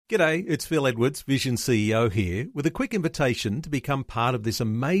G'day, it's Phil Edwards, Vision CEO here, with a quick invitation to become part of this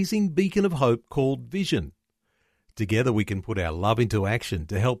amazing beacon of hope called Vision. Together we can put our love into action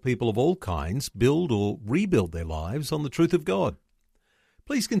to help people of all kinds build or rebuild their lives on the truth of God.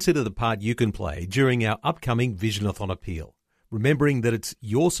 Please consider the part you can play during our upcoming Visionathon appeal, remembering that it's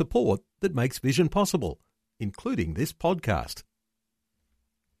your support that makes Vision possible, including this podcast.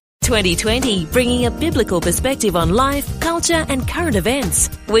 2020, bringing a biblical perspective on life, culture and current events.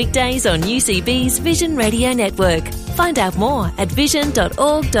 Weekdays on UCB's Vision Radio Network. Find out more at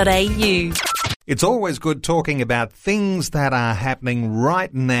vision.org.au. It's always good talking about things that are happening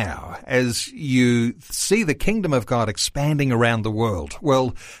right now as you see the kingdom of God expanding around the world.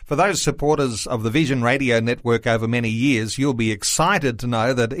 Well, for those supporters of the Vision Radio Network over many years, you'll be excited to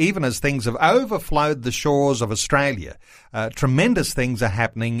know that even as things have overflowed the shores of Australia, tremendous things are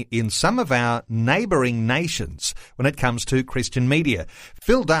happening in some of our neighbouring nations when it comes to Christian media.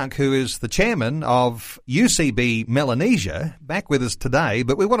 Phil Dunk, who is the chairman of UCB Melanesia, back with us today,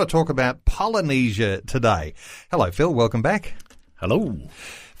 but we want to talk about Polynesia today. Hello, Phil. Welcome back. Hello.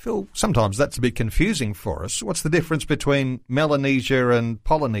 Phil, sometimes that's a bit confusing for us. What's the difference between Melanesia and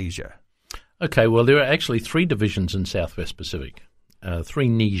Polynesia? Okay, well, there are actually three divisions in Southwest Pacific, three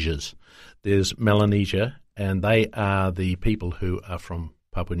Nesias. There's Melanesia, and they are the people who are from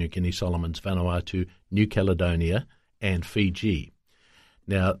Papua New Guinea, Solomons, Vanuatu, New Caledonia, and Fiji.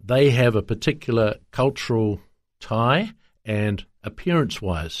 Now, they have a particular cultural tie, and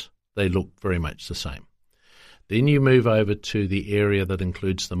appearance-wise, they look very much the same. Then you move over to the area that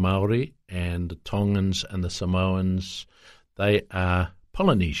includes the Maori and the Tongans and the Samoans. They are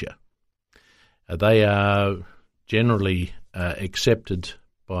Polynesia. They are generally accepted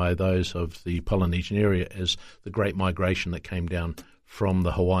by those of the Polynesian area as the great migration that came down from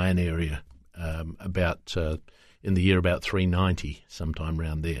the Hawaiian area in the year about 390, sometime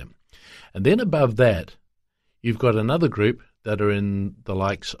around there. And then above that, you've got another group that are in the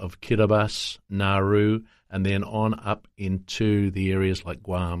likes of Kiribati, Nauru, and then on up into the areas like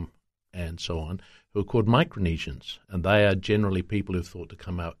Guam and so on, who are called Micronesians. And they are generally people who've thought to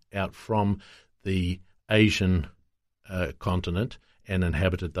come out from the Asian continent and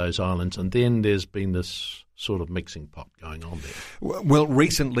inhabited those islands. And then there's been this sort of mixing pot going on there. Well,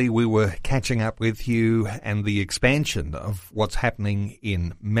 recently we were catching up with you and the expansion of what's happening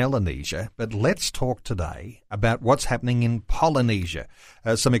in Melanesia, but let's talk today about what's happening in Polynesia.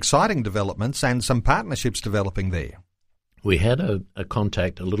 Some exciting developments and some partnerships developing there. We had a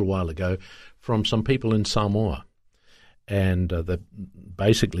contact a little while ago from some people in Samoa, and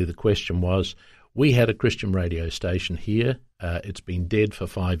basically the question was, we had a Christian radio station here. It's been dead for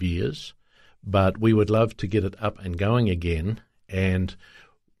 5 years, but we would love to get it up and going again. And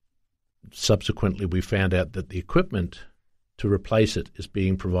subsequently, we found out that the equipment to replace it is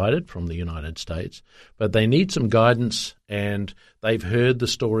being provided from the United States, but they need some guidance, and they've heard the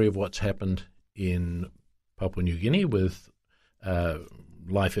story of what's happened in Papua New Guinea with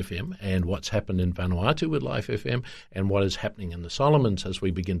Life FM and what's happened in Vanuatu with Life FM and what is happening in the Solomons as we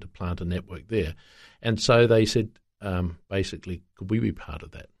begin to plant a network there. And so they said, basically, could we be part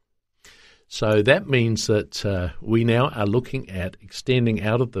of that? So that means that we now are looking at extending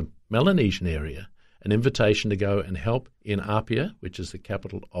out of the Melanesian area an invitation to go and help in Apia, which is the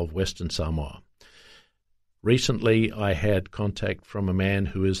capital of Western Samoa. Recently, I had contact from a man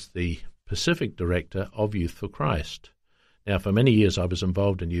who is the Pacific Director of Youth for Christ. Now, for many years, I was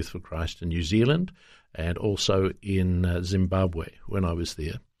involved in Youth for Christ in New Zealand and also in Zimbabwe when I was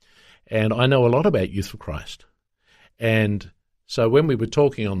there. And I know a lot about Youth for Christ. And so when we were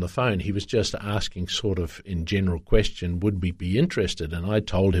talking on the phone, he was just asking sort of in general question, would we be interested? And I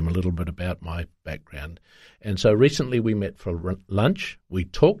told him a little bit about my background. And so recently we met for lunch. We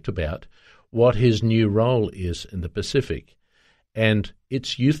talked about what his new role is in the Pacific. And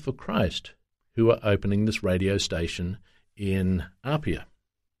it's Youth for Christ who are opening this radio station in Apia.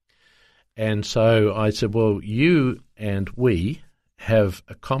 And so I said, well, you and we have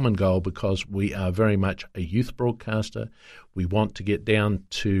a common goal because we are very much a youth broadcaster. We want to get down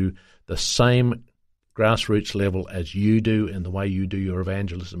to the same grassroots level as you do in the way you do your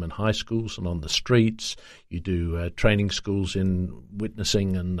evangelism in high schools and on the streets. You do training schools in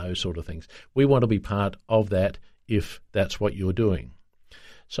witnessing and those sort of things. We want to be part of that if that's what you're doing.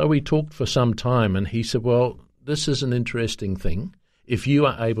 So we talked for some time, and he said, well, this is an interesting thing. If you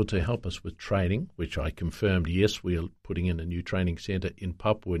are able to help us with training, which I confirmed, yes, we are putting in a new training centre in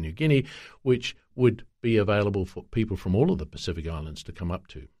Papua New Guinea, which would be available for people from all of the Pacific Islands to come up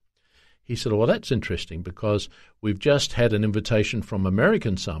to. He said, well, that's interesting because we've just had an invitation from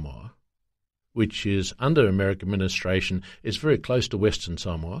American Samoa which is under American administration. It's very close to Western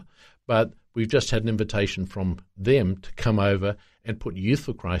Samoa, but we've just had an invitation from them to come over and put Youth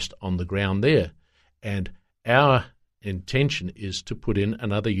for Christ on the ground there. And our intention is to put in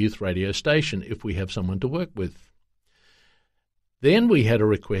another youth radio station if we have someone to work with. Then we had a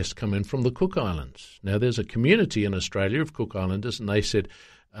request come in from the Cook Islands. Now, there's a community in Australia of Cook Islanders, and they said,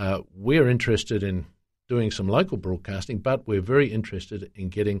 we're interested in doing some local broadcasting, but we're very interested in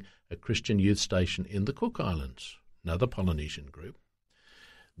getting a Christian youth station in the Cook Islands, another Polynesian group.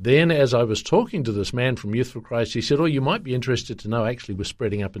 Then, as I was talking to this man from Youth for Christ, he said, you might be interested to know, actually, we're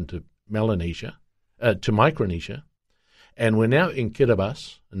spreading up into Melanesia, to Micronesia, and we're now in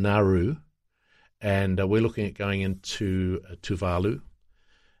Kiribati, Nauru, and we're looking at going into Tuvalu.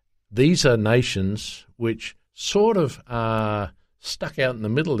 These are nations which sort of are stuck out in the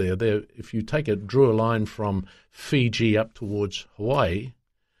middle there. If you drew a line from Fiji up towards Hawaii,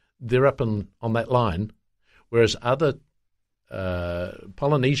 they're up on that line, whereas other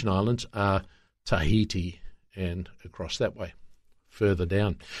Polynesian islands are Tahiti and across that way, further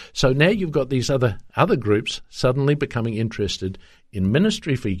down. So now you've got these other groups suddenly becoming interested in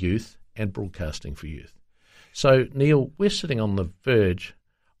ministry for youth and broadcasting for youth. So, Neil, we're sitting on the verge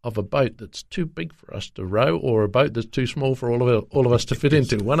of a boat that's too big for us to row, or a boat that's too small for all of us to fit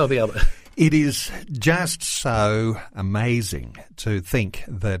into, one or the other. It is just so amazing to think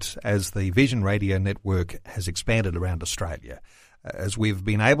that as the Vision Radio Network has expanded around Australia, as we've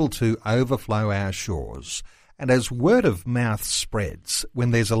been able to overflow our shores, and as word of mouth spreads,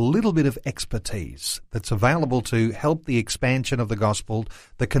 when there's a little bit of expertise that's available to help the expansion of the gospel,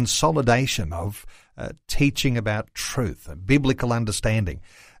 the consolidation of teaching about truth, biblical understanding,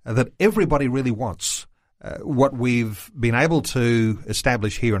 that everybody really wants. What we've been able to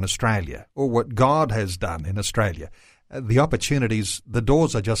establish here in Australia, or what God has done in Australia, the opportunities, the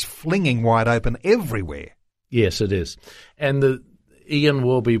doors are just flinging wide open everywhere. Yes, it is. And Ian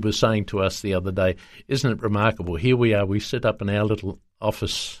Warby was saying to us the other day, isn't it remarkable? Here we are, we sit up in our little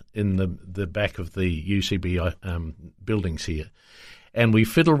office in the back of the UCB buildings here, and we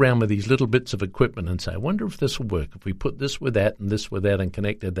fiddle around with these little bits of equipment and say, I wonder if this will work. If we put this with that and this with that and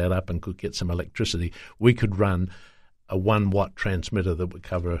connected that up and could get some electricity, we could run a 1-watt transmitter that would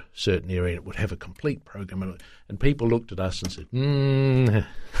cover a certain area. It would have a complete program. And people looked at us and said,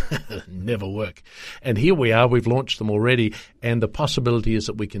 never work. And here we are, we've launched them already, and the possibility is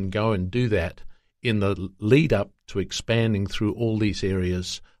that we can go and do that in the lead up to expanding through all these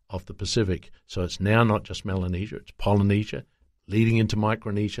areas of the Pacific. So it's now not just Melanesia, it's Polynesia, leading into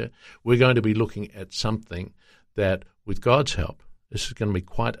Micronesia. We're going to be looking at something that, with God's help, this is going to be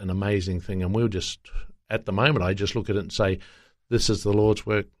quite an amazing thing. And we'll just, at the moment, I just look at it and say, this is the Lord's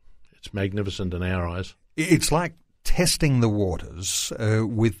work. It's magnificent in our eyes. It's like testing the waters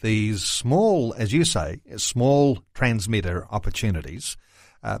with these small, as you say, small transmitter opportunities,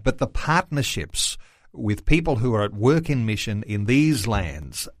 but the partnerships with people who are at work in mission in these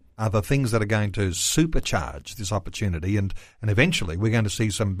lands are the things that are going to supercharge this opportunity, and eventually we're going to see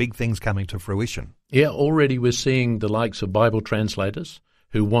some big things coming to fruition. Yeah, already we're seeing the likes of Bible translators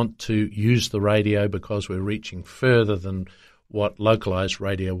who want to use the radio because we're reaching further than what localized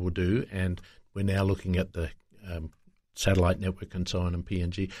radio will do, and we're now looking at the satellite network and so on and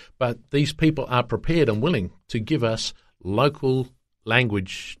PNG. But these people are prepared and willing to give us local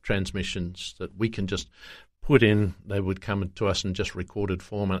language transmissions that we can just put in. They would come to us in just recorded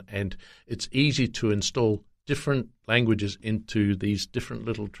form, and it's easy to install different languages into these different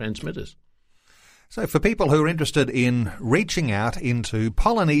little transmitters. So for people who are interested in reaching out into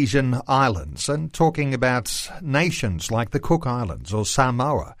Polynesian islands and talking about nations like the Cook Islands or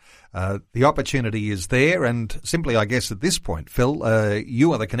Samoa, the opportunity is there, and simply, I guess, at this point, Phil,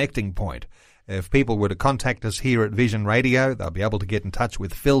 you are the connecting point. If people were to contact us here at Vision Radio, they'll be able to get in touch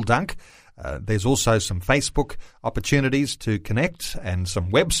with Phil Dunk. There's also some Facebook opportunities to connect and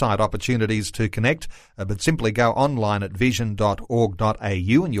some website opportunities to connect, but simply go online at vision.org.au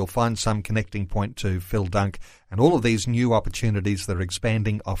and you'll find some connecting point to Phil Dunk and all of these new opportunities that are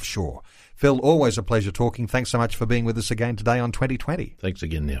expanding offshore. Phil, always a pleasure talking. Thanks so much for being with us again today on 2020. Thanks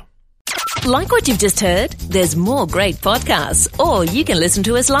again, Neil. Like what you've just heard? There's more great podcasts, or you can listen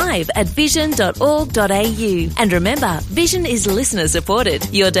to us live at vision.org.au. And remember, Vision is listener supported.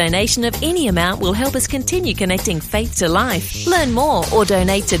 Your donation of any amount will help us continue connecting faith to life. Learn more or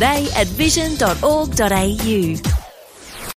donate today at vision.org.au.